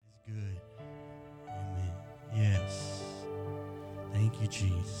you,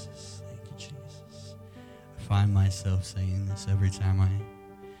 Jesus. Thank you, Jesus. I find myself saying this every time I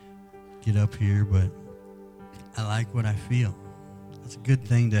get up here, but I like what I feel. It's a good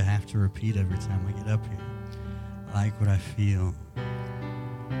thing to have to repeat every time I get up here. I like what I feel.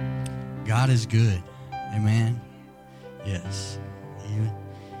 God is good. Amen. Yes.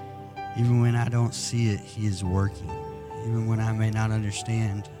 Even when I don't see it, he is working. Even when I may not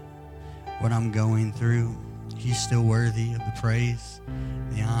understand what I'm going through, he's still worthy of the praise,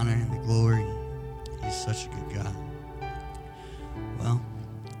 the honor, and the glory. He's such a good God. Well,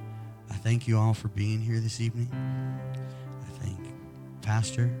 I thank you all for being here this evening. I thank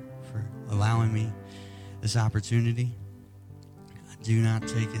Pastor for allowing me this opportunity. I do not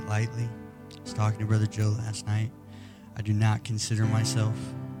take it lightly. I was talking to Brother Joe last night. I do not consider myself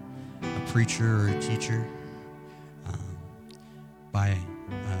a preacher or a teacher by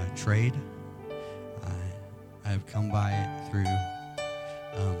trade. I have come by it through,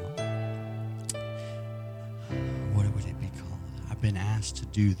 what would it be called? I've been asked to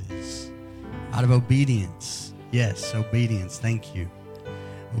do this out of obedience. Yes, obedience. Thank you.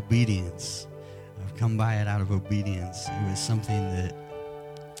 Obedience. I've come by it out of obedience. It was something that,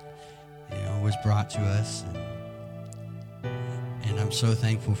 was brought to us, and I'm so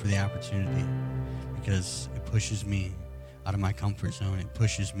thankful for the opportunity because it pushes me out of my comfort zone. It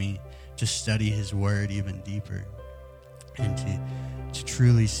pushes me to study his word even deeper and to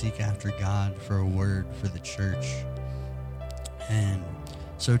truly seek after God for a word for the church. And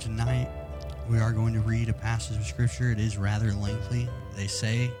so tonight we are going to read a passage of scripture. It is rather lengthy. They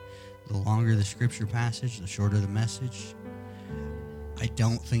say the longer the scripture passage, the shorter the message. I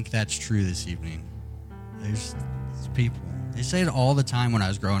don't think that's true this evening. There's people. They say it all the time when I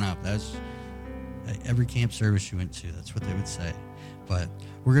was growing up. That's every camp service you went to. That's what they would say. But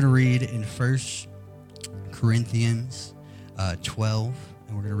we're going to read in 1 Corinthians 12,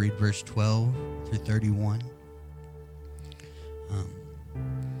 and we're going to read verse 12 through 31. And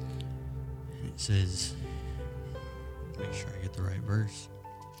it says, make sure I get the right verse.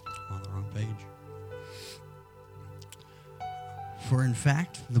 I'm on the wrong page. For in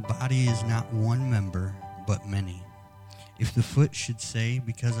fact, the body is not one member, but many. If the foot should say,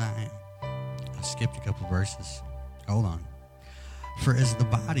 because I skipped a couple verses. Hold on. For as the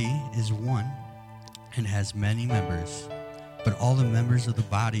body is one and has many members, but all the members of the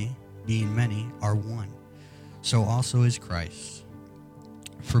body, being many, are one, so also is Christ.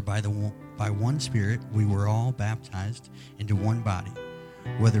 For by one Spirit we were all baptized into one body,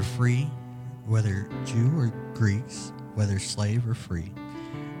 whether free, whether Jew or Greeks, whether slave or free,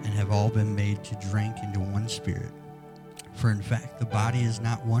 and have all been made to drink into one Spirit. For in fact, the body is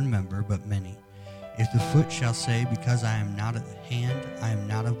not one member, but many. If the foot shall say, because I am not of the hand, I am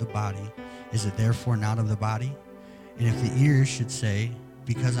not of the body, is it therefore not of the body? And if the ear should say,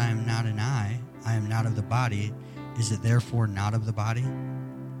 because I am not an eye, I am not of the body, is it therefore not of the body?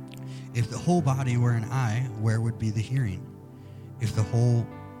 If the whole body were an eye, where would be the hearing? If the whole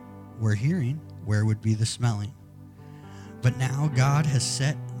were hearing, where would be the smelling? But now God has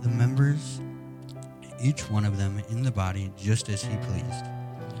set the members, each one of them, in the body just as he pleased.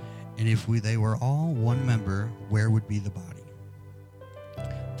 And if they were all one member, where would be the body?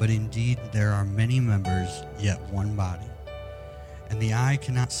 But indeed there are many members, yet one body. And the eye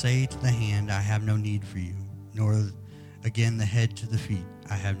cannot say to the hand, I have no need for you, nor again the head to the feet,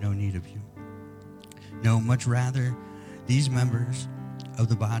 I have no need of you. No, much rather, these members of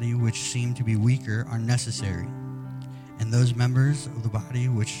the body which seem to be weaker are necessary. And those members of the body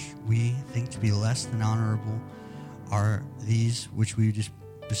which we think to be less than honorable are these which we just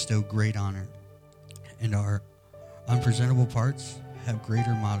bestow great honor. And our unpresentable parts have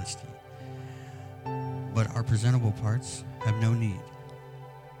greater modesty, but our presentable parts have no need.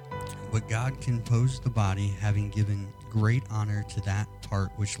 But God composed the body, having given great honor to that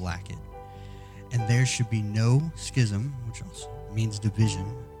part which lacketh. And there should be no schism, which also means division,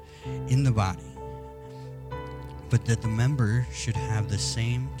 in the body, but that the member should have the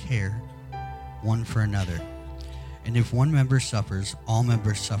same care one for another. And if one member suffers, all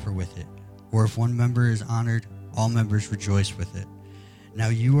members suffer with it. Or if one member is honored, all members rejoice with it. Now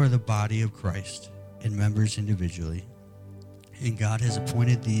you are the body of Christ, and members individually. And God has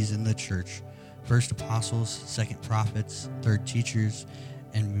appointed these in the church, first apostles, second prophets, third teachers,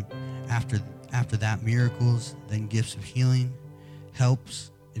 and after that miracles, then gifts of healing,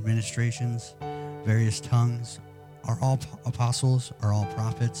 helps, administrations, various tongues. Are all apostles? Are all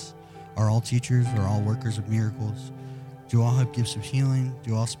prophets? Are all teachers? Are all workers of miracles? Do all have gifts of healing?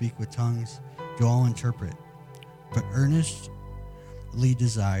 Do all speak with tongues? Do all interpret? But earnestly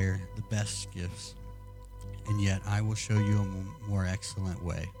desire the best gifts, and yet I will show you a more excellent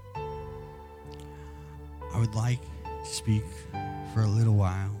way. I would like to speak for a little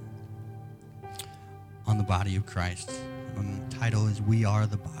while on the body of Christ. The title is We Are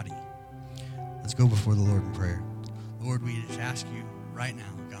the Body. Let's go before the Lord in prayer. Lord, we just ask you right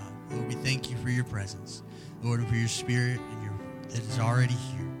now, God. Lord, we thank you for your presence. Lord, and for your spirit that is already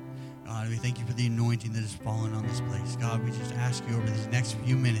here. God, we thank you for the anointing that has fallen on this place. God, we just ask you over these next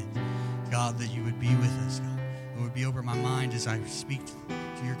few minutes, God, that you would be with us, God. Lord, be over my mind as I speak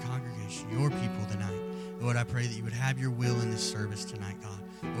to your congregation, your people tonight. Lord, I pray that you would have your will in this service tonight, God.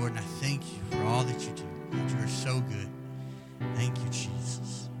 Lord, and I thank you for all that you do. God, you are so good. Thank you,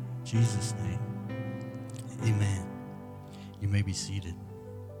 Jesus. In Jesus' name, amen. You may be seated.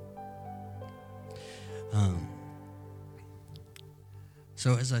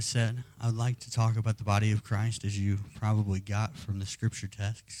 So as I said, I would like to talk about the body of Christ, as you probably got from the scripture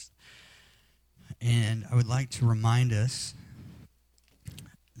text. And I would like to remind us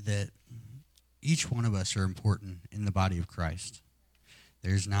that each one of us are important in the body of Christ.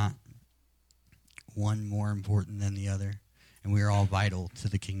 There's not one more important than the other, and we are all vital to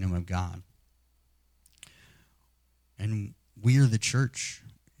the kingdom of God. And we are the church,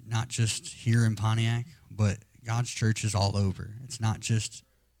 not just here in Pontiac, but God's church is all over. It's not just,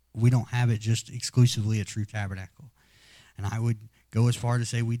 we don't have it just exclusively at True Tabernacle. And I would go as far to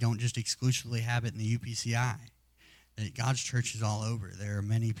say we don't just exclusively have it in the UPCI. That God's church is all over. There are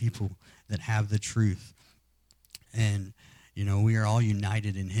many people that have the truth. And, you know, we are all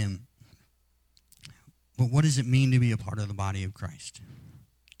united in him. But what does it mean to be a part of the body of Christ?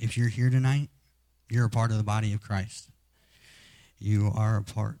 If you're here tonight, you're a part of the body of Christ. You are a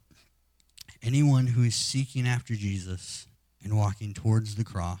part. Anyone who is seeking after Jesus and walking towards the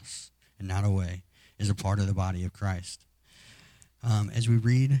cross and not away is a part of the body of Christ. As we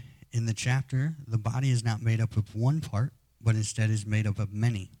read in the chapter, the body is not made up of one part, but instead is made up of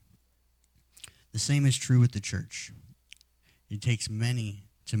many. The same is true with the church. It takes many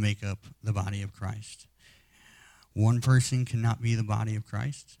to make up the body of Christ. One person cannot be the body of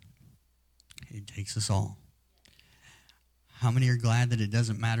Christ. It takes us all. How many are glad that it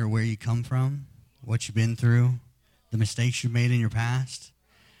doesn't matter where you come from, what you've been through, the mistakes you've made in your past?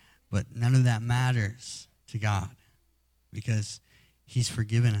 But none of that matters to God because he's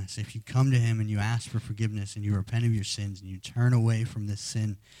forgiven us. If you come to him and you ask for forgiveness and you repent of your sins and you turn away from the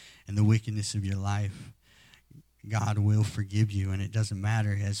sin and the wickedness of your life, God will forgive you. And it doesn't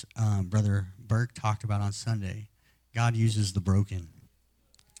matter, as Brother Burke talked about on Sunday, God uses the broken.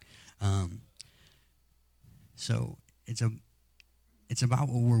 So it's about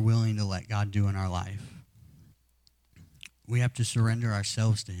what we're willing to let God do in our life. We have to surrender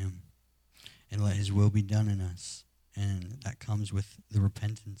ourselves to him and let his will be done in us. And that comes with the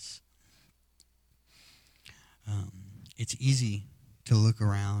repentance. It's easy to look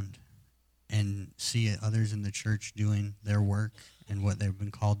around and see others in the church doing their work and what they've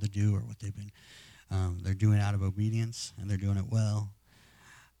been called to do, or what they're doing out of obedience, and they're doing it well,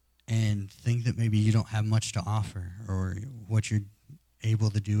 and think that maybe you don't have much to offer, or what you're able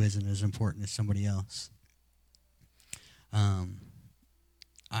to do isn't as important as somebody else.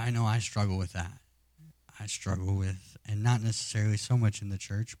 I know I struggle with that. I struggle with, and not necessarily so much in the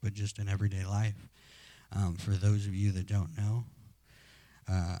church, but just in everyday life. For those of you that don't know,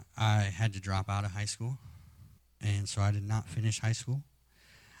 I had to drop out of high school, and so I did not finish high school.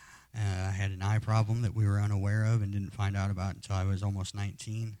 I had an eye problem that we were unaware of and didn't find out about until I was almost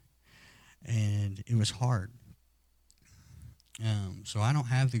 19, and it was hard. So I don't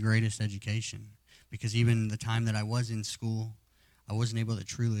have the greatest education, because even the time that I was in school, I wasn't able to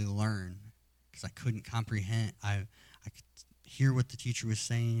truly learn because I couldn't comprehend. I could hear what the teacher was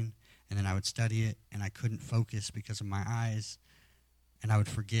saying, and then I would study it, and I couldn't focus because of my eyes, and I would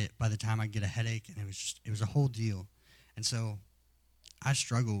forget by the time I'd get a headache, and it was a whole deal. And so I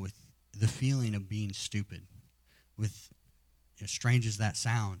struggle with the feeling of being stupid. With, as strange as that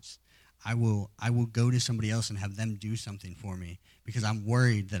sounds, I will go to somebody else and have them do something for me because I'm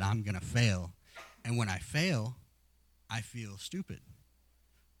worried that I'm going to fail. And when I fail, I feel stupid.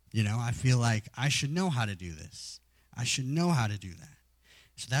 You know, I feel like I should know how to do this. I should know how to do that.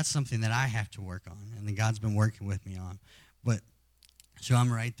 So that's something that I have to work on, and that God's been working with me on. But so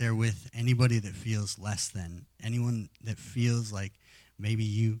I'm right there with anybody that feels less than, anyone that feels like maybe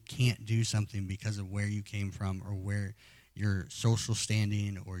you can't do something because of where you came from, or where your social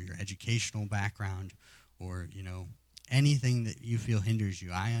standing, or your educational background, or, you know, anything that you feel hinders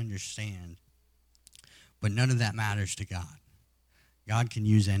you. I understand. But none of that matters to God. God can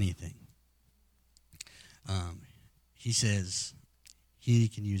use anything. He says he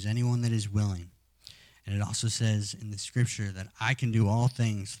can use anyone that is willing. And it also says in the scripture that I can do all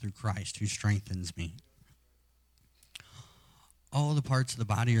things through Christ who strengthens me. All the parts of the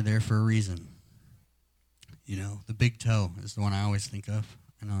body are there for a reason. You know, the big toe is the one I always think of.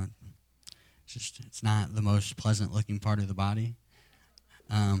 I know it's not the most pleasant looking part of the body.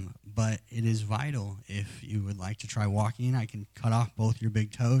 But it is vital. If you would like to try walking, I can cut off both your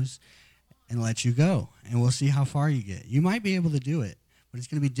big toes and let you go. And we'll see how far you get. You might be able to do it, but it's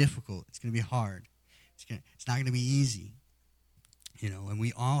going to be difficult. It's going to be hard. It's not going to be easy. You know, and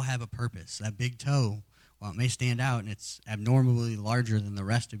we all have a purpose. That big toe, while it may stand out and it's abnormally larger than the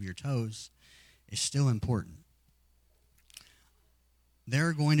rest of your toes, is still important. There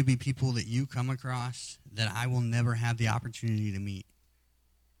are going to be people that you come across that I will never have the opportunity to meet.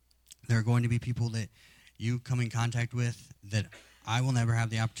 There are going to be people that you come in contact with that I will never have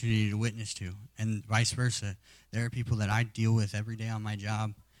the opportunity to witness to, and vice versa. There are people that I deal with every day on my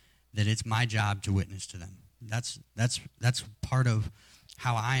job that it's my job to witness to them. That's part of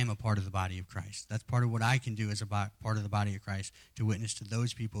how I am a part of the body of Christ. That's part of what I can do as a part of the body of Christ, to witness to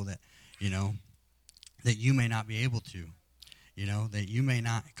those people that, you know, that you may not be able to, you know, that you may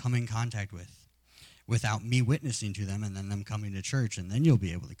not come in contact with without me witnessing to them and then them coming to church, and then you'll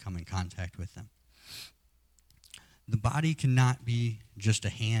be able to come in contact with them. The body cannot be just a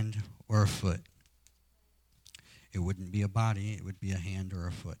hand or a foot. It wouldn't be a body, it would be a hand or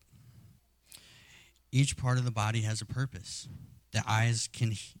a foot. Each part of the body has a purpose. The eyes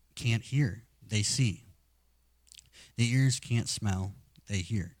can't hear, they see. The ears can't smell, they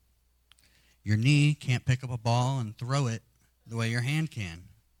hear. Your knee can't pick up a ball and throw it the way your hand can.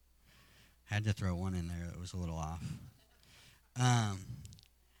 Had to throw one in there that was a little off.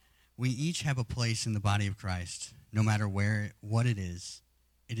 We each have a place in the body of Christ, no matter what it is.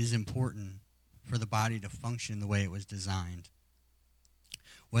 It is important for the body to function the way it was designed.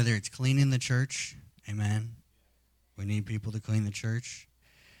 Whether it's cleaning the church, amen. We need people to clean the church.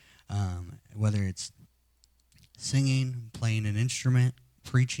 Whether it's singing, playing an instrument,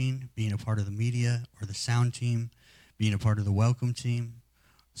 preaching, being a part of the media or the sound team, being a part of the welcome team,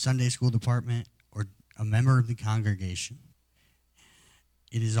 Sunday school department, or a member of the congregation.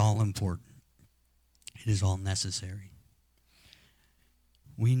 It is all important. It is all necessary.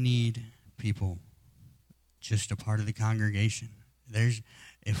 We need people just a part of the congregation.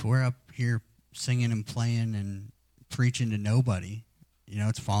 If we're up here singing and playing and preaching to nobody, you know,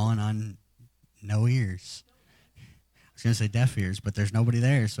 it's falling on no ears. I was going to say deaf ears, but there's nobody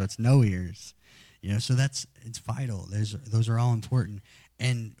there, so it's no ears. You know, so it's vital. Those are all important.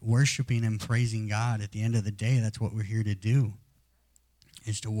 And worshiping and praising God, at the end of the day, that's what we're here to do,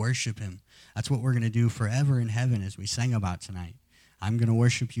 is to worship him. That's what we're going to do forever in heaven, as we sang about tonight. I'm going to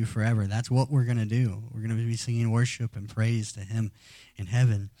worship you forever. That's what we're going to do. We're going to be singing worship and praise to him in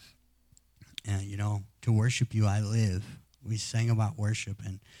heaven. And, you know, to worship you I live. We sang about worship,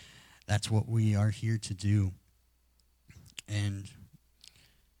 and that's what we are here to do. And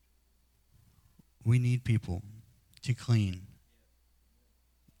we need people to clean,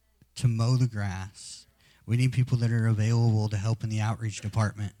 to mow the grass. We need people that are available to help in the outreach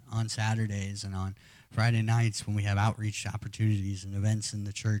department on Saturdays and on Friday nights when we have outreach opportunities and events in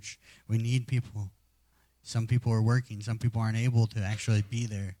the church. We need people. Some people are working. Some people aren't able to actually be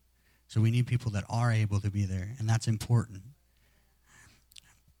there. So we need people that are able to be there, and that's important.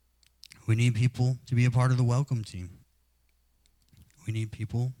 We need people to be a part of the welcome team. We need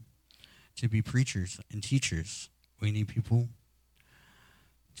people to be preachers and teachers. We need people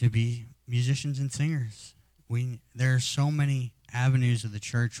to be musicians and singers. There are so many avenues of the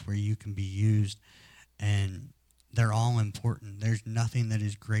church where you can be used, and they're all important. There's nothing that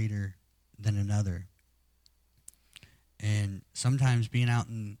is greater than another. And sometimes being out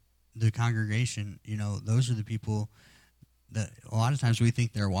in the congregation, you know, those are the people that a lot of times we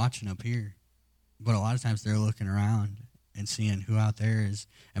think they're watching up here, but a lot of times they're looking around and seeing who out there is.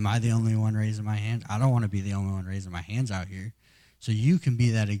 Am I the only one raising my hand? I don't want to be the only one raising my hands out here. So you can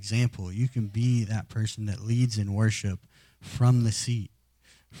be that example. You can be that person that leads in worship from the seat,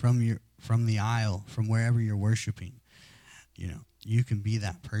 from the aisle, from wherever you're worshiping. You know, you can be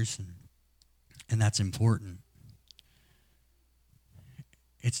that person, and that's important.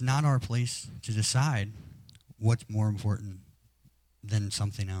 It's not our place to decide what's more important than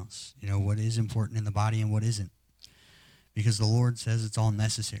something else. You know, what is important in the body and what isn't. Because the Lord says it's all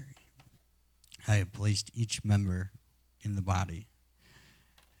necessary. I have placed each member in the body.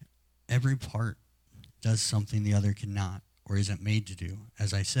 Every part does something the other cannot or isn't made to do.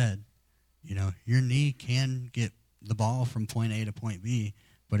 As I said, you know, your knee can get the ball from point A to point B,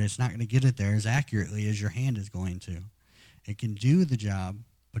 but it's not going to get it there as accurately as your hand is going to. It can do the job,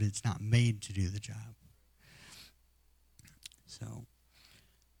 but it's not made to do the job. So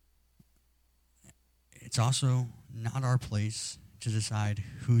it's also not our place to decide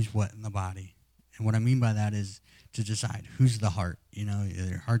who's what in the body. And what I mean by that is to decide who's the heart. You know,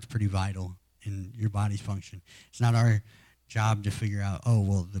 your heart's pretty vital in your body's function. It's not our job to figure out, oh,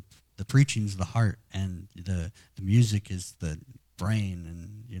 well, the preaching's the heart and the music is the brain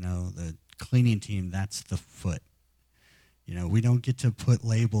and, you know, the cleaning team, that's the foot. You know, we don't get to put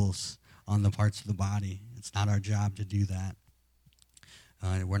labels on the parts of the body. It's not our job to do that.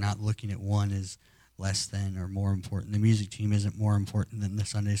 We're not looking at one as less than or more important. The music team isn't more important than the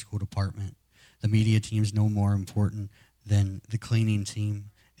Sunday school department. The media team's no more important than the cleaning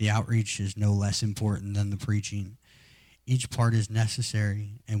team. The outreach is no less important than the preaching. Each part is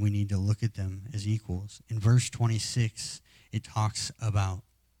necessary, and we need to look at them as equals. In verse 26, it talks about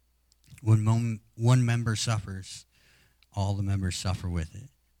when one member suffers, all the members suffer with it.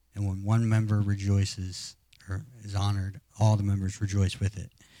 And when one member rejoices or is honored, all the members rejoice with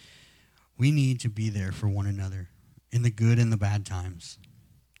it. We need to be there for one another in the good and the bad times.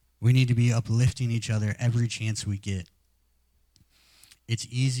 We need to be uplifting each other every chance we get. It's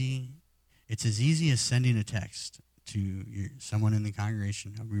easy. It's as easy as sending a text to someone in the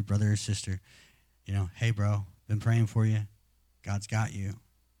congregation, your brother or sister. You know, hey, bro, been praying for you. God's got you.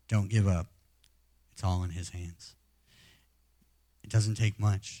 Don't give up. It's all in his hands. It doesn't take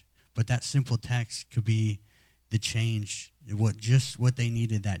much. But that simple text could be the change, what they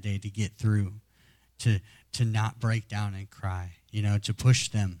needed that day to get through, to not break down and cry, you know, to push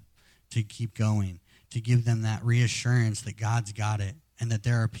them to keep going, to give them that reassurance that God's got it and that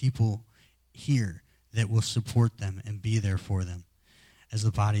there are people here that will support them and be there for them as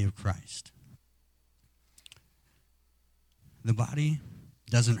the body of Christ. The body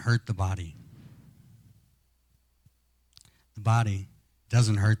doesn't hurt the body. The body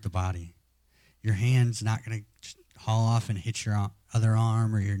doesn't hurt the body. Your hand's not going to haul off and hit your other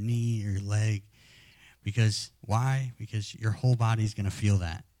arm or your knee or your leg. Because why? Because your whole body's going to feel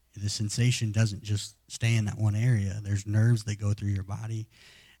that. The sensation doesn't just stay in that one area. There's nerves that go through your body,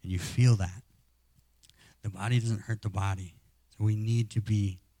 and you feel that. The body doesn't hurt the body. So we need to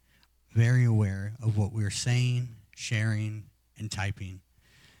be very aware of what we're saying, sharing, and typing.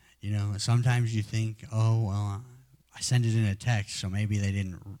 You know, sometimes you think, oh, well, I send it in a text, so maybe they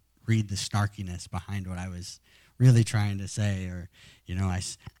didn't read the snarkiness behind what I was really trying to say. Or, you know,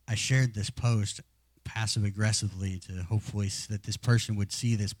 I shared this post passive-aggressively to hopefully that this person would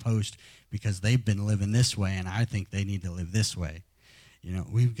see this post because they've been living this way, and I think they need to live this way. You know,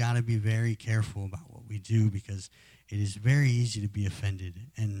 we've got to be very careful about what we do because it is very easy to be offended,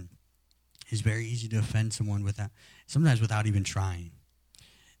 and it's very easy to offend someone sometimes without even trying.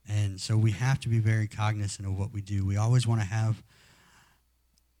 And so we have to be very cognizant of what we do. We always want to have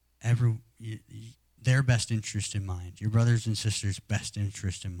their best interest in mind, your brothers and sisters' best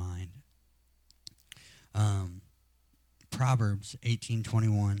interest in mind. Proverbs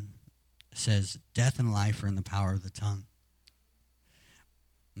 18:21 says, "Death and life are in the power of the tongue."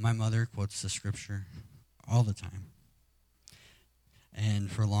 My mother quotes the scripture all the time.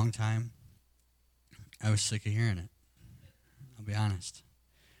 And for a long time, I was sick of hearing it. I'll be honest.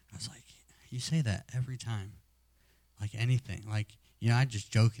 I was like, you say that every time. Like anything. Like, you know, I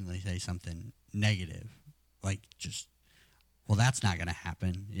just jokingly say something negative. Like, just, well, that's not going to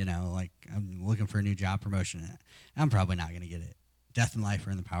happen. You know, like, I'm looking for a new job promotion. I'm probably not going to get it. Death and life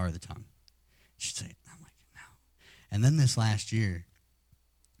are in the power of the tongue. She'd say it. I'm like, no. And then this last year,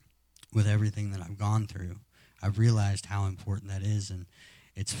 with everything that I've gone through, I've realized how important that is. And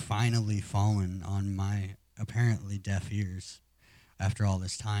it's finally fallen on my apparently deaf ears after all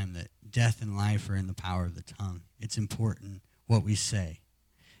this time that death and life are in the power of the tongue. It's important what we say.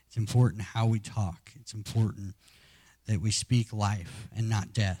 It's important how we talk. It's important that we speak life and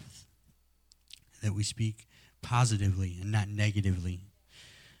not death, that we speak positively and not negatively.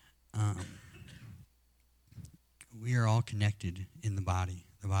 We are all connected in the body.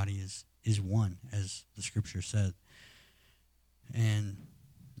 The body is one, as the scripture said. And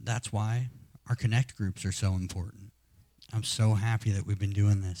that's why our connect groups are so important. I'm so happy that we've been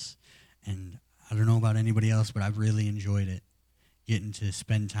doing this. And I don't know about anybody else, but I've really enjoyed it, getting to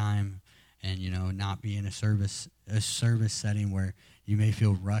spend time and, you know, not be in a service setting where you may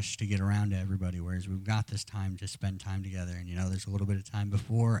feel rushed to get around to everybody, whereas we've got this time to spend time together. And, you know, there's a little bit of time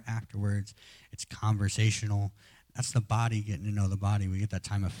before, afterwards. It's conversational. That's the body getting to know the body. We get that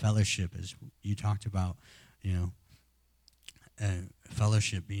time of fellowship, as you talked about, you know,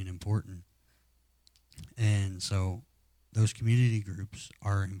 fellowship being important. And so those community groups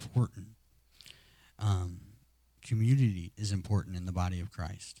are important. Community is important in the body of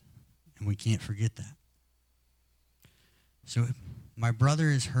Christ, and we can't forget that. So if my brother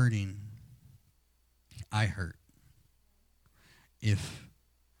is hurting, I hurt. If,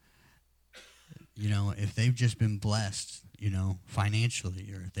 if they've just been blessed,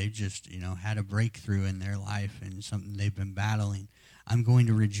 financially, or if they've just, had a breakthrough in their life and something they've been battling, I'm going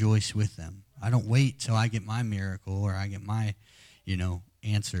to rejoice with them. I don't wait till I get my miracle or I get my,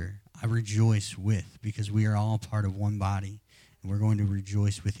 answer. I rejoice with, because we are all part of one body, and we're going to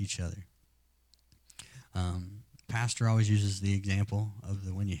rejoice with each other. Pastor always uses the example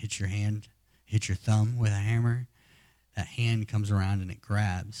of when you hit your thumb with a hammer, that hand comes around and it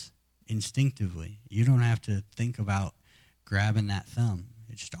grabs instinctively. You don't have to think about grabbing that thumb.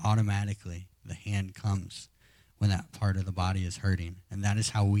 It just automatically, the hand comes when that part of the body is hurting. And that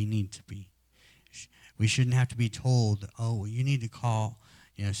is how we need to be. We shouldn't have to be told, oh, you need to call,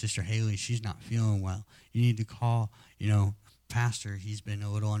 Sister Haley, she's not feeling well. You need to call, Pastor, he's been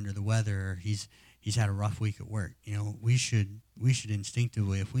a little under the weather, or he's had a rough week at work. We should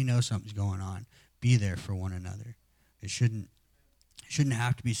instinctively, if we know something's going on, be there for one another. It shouldn't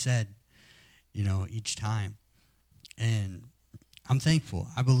have to be said, each time. And I'm thankful.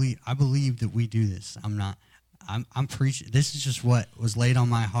 I believe that we do this. I'm preaching. This is just what was laid on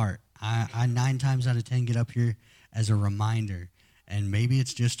my heart. I 9 times out of 10 get up here as a reminder, and maybe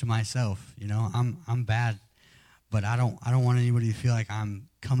it's just to myself. I'm bad, but I don't want anybody to feel like I'm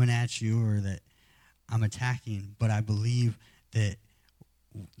coming at you or that I'm attacking. But I believe that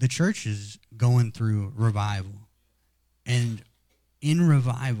the church is going through revival, and in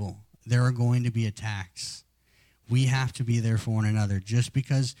revival there are going to be attacks. We have to be there for one another. Just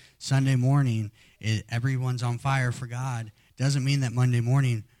because Sunday morning everyone's on fire for God doesn't mean that Monday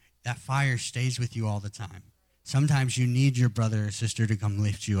morning that fire stays with you all the time. Sometimes you need your brother or sister to come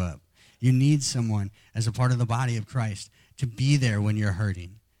lift you up. You need someone as a part of the body of Christ to be there when you're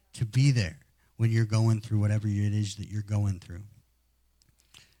hurting, to be there when you're going through whatever it is that you're going through.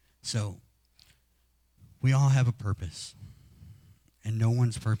 So, we all have a purpose, and no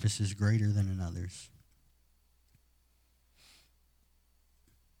one's purpose is greater than another's.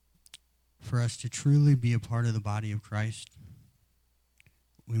 For us to truly be a part of the body of Christ,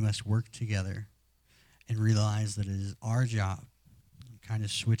 we must work together and realize that it is our job. I'm kind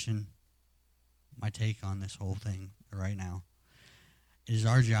of switching my take on this whole thing right now. It is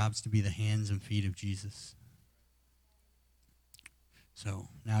our jobs to be the hands and feet of Jesus. So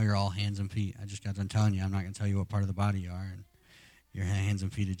now you're all hands and feet. I just got done telling you I'm not going to tell you what part of the body you are, and you're hands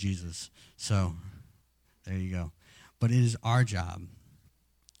and feet of Jesus. So there you go. But it is our job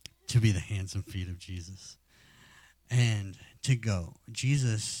to be the hands and feet of Jesus. And to go.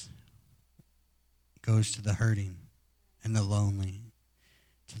 Jesus goes to the hurting and the lonely,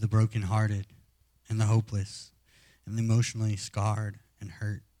 to the brokenhearted and the hopeless, and the emotionally scarred and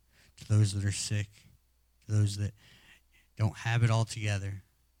hurt, to those that are sick, to those that don't have it all together,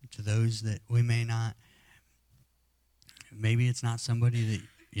 to those that we may not, maybe it's not somebody that,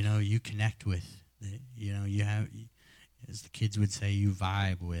 you connect with, that, you have, as the kids would say, you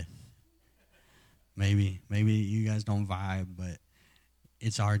vibe with. Maybe you guys don't vibe, but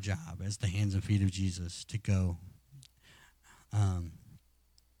it's our job as the hands and feet of Jesus to go.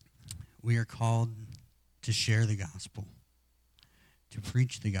 We are called to share the gospel, to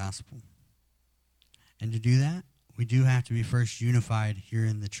preach the gospel. And to do that, we do have to be first unified here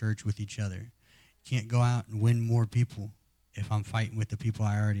in the church with each other. You can't go out and win more people if I'm fighting with the people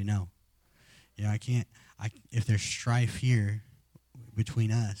I already know. If there's strife here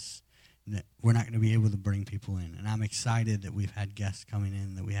between us, we're not going to be able to bring people in. And I'm excited that we've had guests coming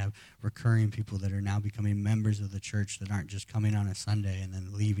in, that we have recurring people that are now becoming members of the church that aren't just coming on a Sunday and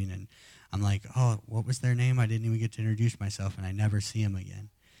then leaving. And I'm like, oh, what was their name? I didn't even get to introduce myself, and I never see them again.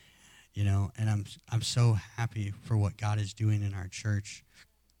 And I'm so happy for what God is doing in our church.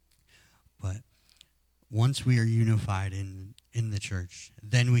 But once we are unified in the church,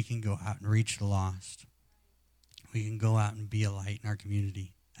 then we can go out and reach the lost. We can go out and be a light in our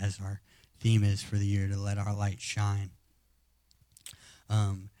community, as our theme is for the year, to let our light shine.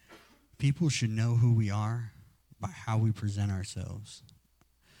 People should know who we are by how we present ourselves.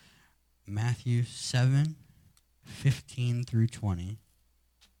 Matthew 7:15 through 20.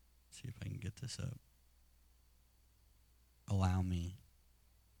 See if I can get this up. Allow me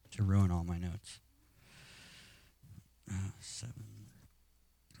to ruin all my notes. 7.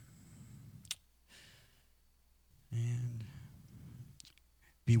 And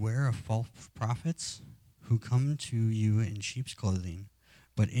beware of false prophets who come to you in sheep's clothing,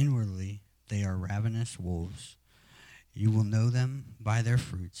 but inwardly they are ravenous wolves. You will know them by their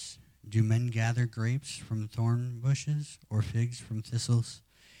fruits. Do men gather grapes from thorn bushes or figs from thistles?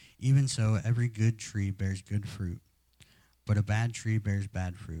 Even so, every good tree bears good fruit, but a bad tree bears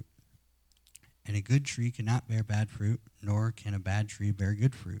bad fruit. And a good tree cannot bear bad fruit, nor can a bad tree bear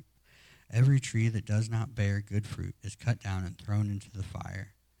good fruit. Every tree that does not bear good fruit is cut down and thrown into the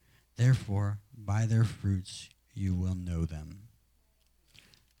fire. Therefore, by their fruits you will know them.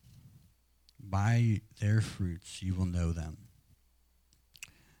 By their fruits you will know them.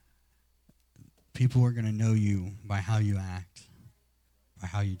 People are going to know you by how you act, by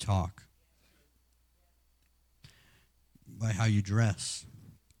how you talk, by how you dress,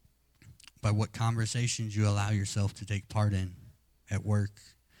 by what conversations you allow yourself to take part in at work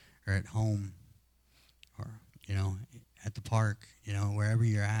or at home or, at the park, wherever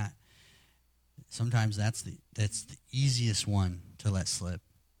you're at. Sometimes that's the easiest one to let slip.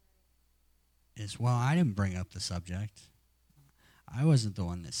 Is, well, I didn't bring up the subject. I wasn't the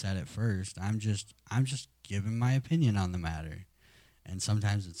one that said it first. I'm just giving my opinion on the matter. And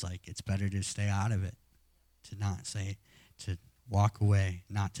sometimes it's like it's better to stay out of it, to not say, to walk away,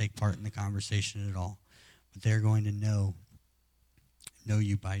 not take part in the conversation at all. But they're going to know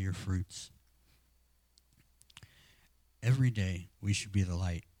you by your fruits. Every day we should be the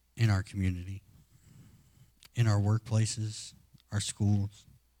light in our community, in our workplaces, our schools,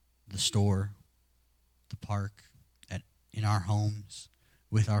 the store, the park, in our homes,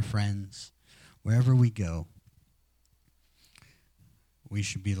 with our friends, wherever we go. We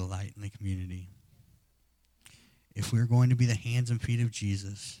should be the light in the community. If we're going to be the hands and feet of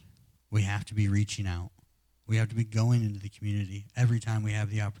Jesus, we have to be reaching out. We have to be going into the community every time we have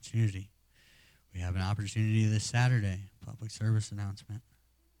the opportunity. We have an opportunity this Saturday, public service announcement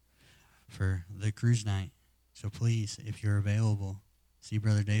for the cruise night. So please, if you're available, see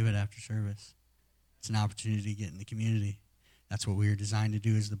Brother David after service. It's an opportunity to get in the community. That's what we are designed to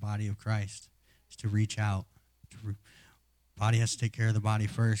do as the body of Christ, is to reach out. Body has to take care of the body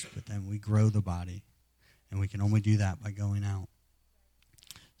first, but then we grow the body. And we can only do that by going out.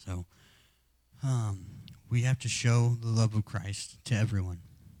 So we have to show the love of Christ to everyone,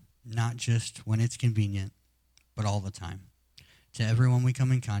 not just when it's convenient, but all the time. To everyone we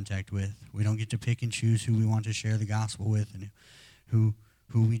come in contact with, we don't get to pick and choose who we want to share the gospel with and who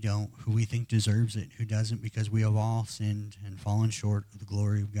we don't, who we think deserves it, who doesn't, because we have all sinned and fallen short of the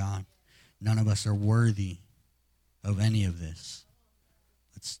glory of God. None of us are worthy of any of this.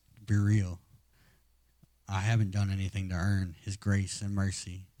 Let's be real. I haven't done anything to earn his grace and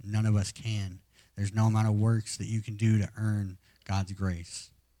mercy. None of us can. There's no amount of works that you can do to earn God's grace.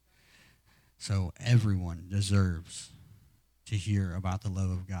 So everyone deserves to hear about the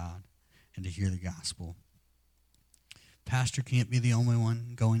love of God and to hear the gospel. Pastor can't be the only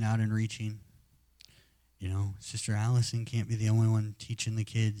one going out and reaching. Sister Allison can't be the only one teaching the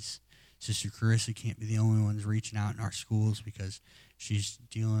kids. Sister Carissa can't be the only one reaching out in our schools because she's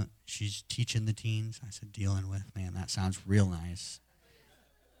teaching the teens. I said dealing with, man, that sounds real nice.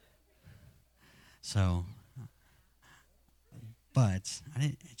 So, but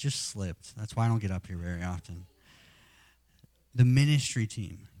it just slipped. That's why I don't get up here very often. The ministry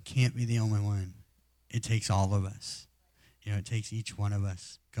team can't be the only one. It takes all of us. It takes each one of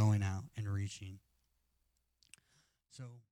us going out and reaching. So